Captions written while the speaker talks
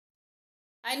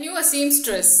I knew a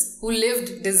seamstress who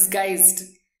lived disguised.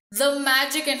 The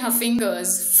magic in her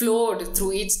fingers flowed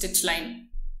through each stitch line.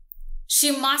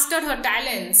 She mastered her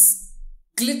talents,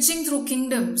 glitching through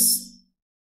kingdoms.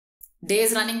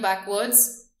 Days running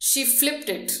backwards, she flipped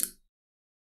it.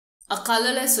 A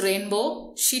colorless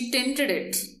rainbow, she tinted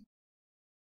it.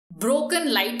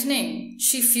 Broken lightning,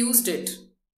 she fused it.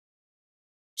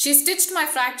 She stitched my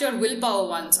fractured willpower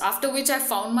once, after which I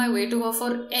found my way to her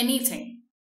for anything.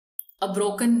 A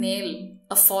broken nail,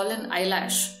 a fallen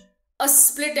eyelash, a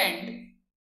split end.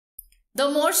 The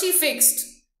more she fixed,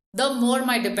 the more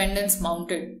my dependence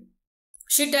mounted.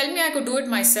 She'd tell me I could do it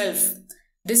myself.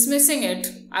 Dismissing it,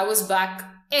 I was back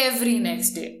every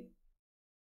next day.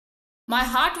 My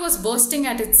heart was bursting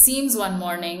at its seams one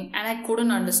morning and I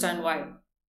couldn't understand why.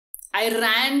 I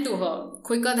ran to her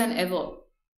quicker than ever.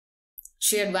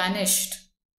 She had vanished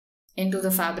into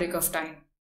the fabric of time.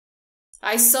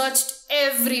 I searched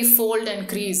every fold and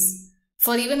crease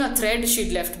for even a thread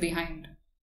she'd left behind.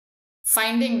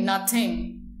 Finding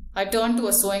nothing, I turned to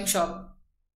a sewing shop.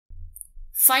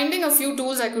 Finding a few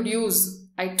tools I could use,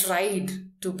 I tried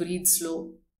to breathe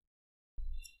slow.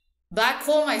 Back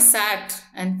home, I sat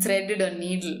and threaded a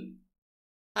needle.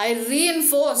 I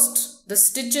reinforced the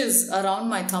stitches around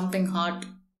my thumping heart,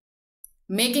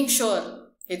 making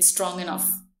sure it's strong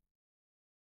enough.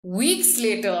 Weeks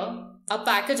later, a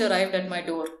package arrived at my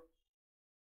door.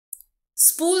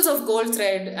 Spools of gold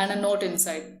thread and a note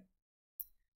inside.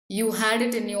 You had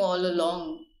it in you all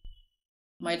along.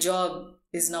 My job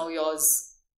is now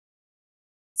yours.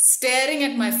 Staring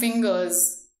at my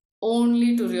fingers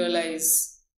only to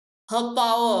realize her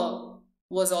power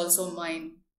was also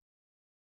mine.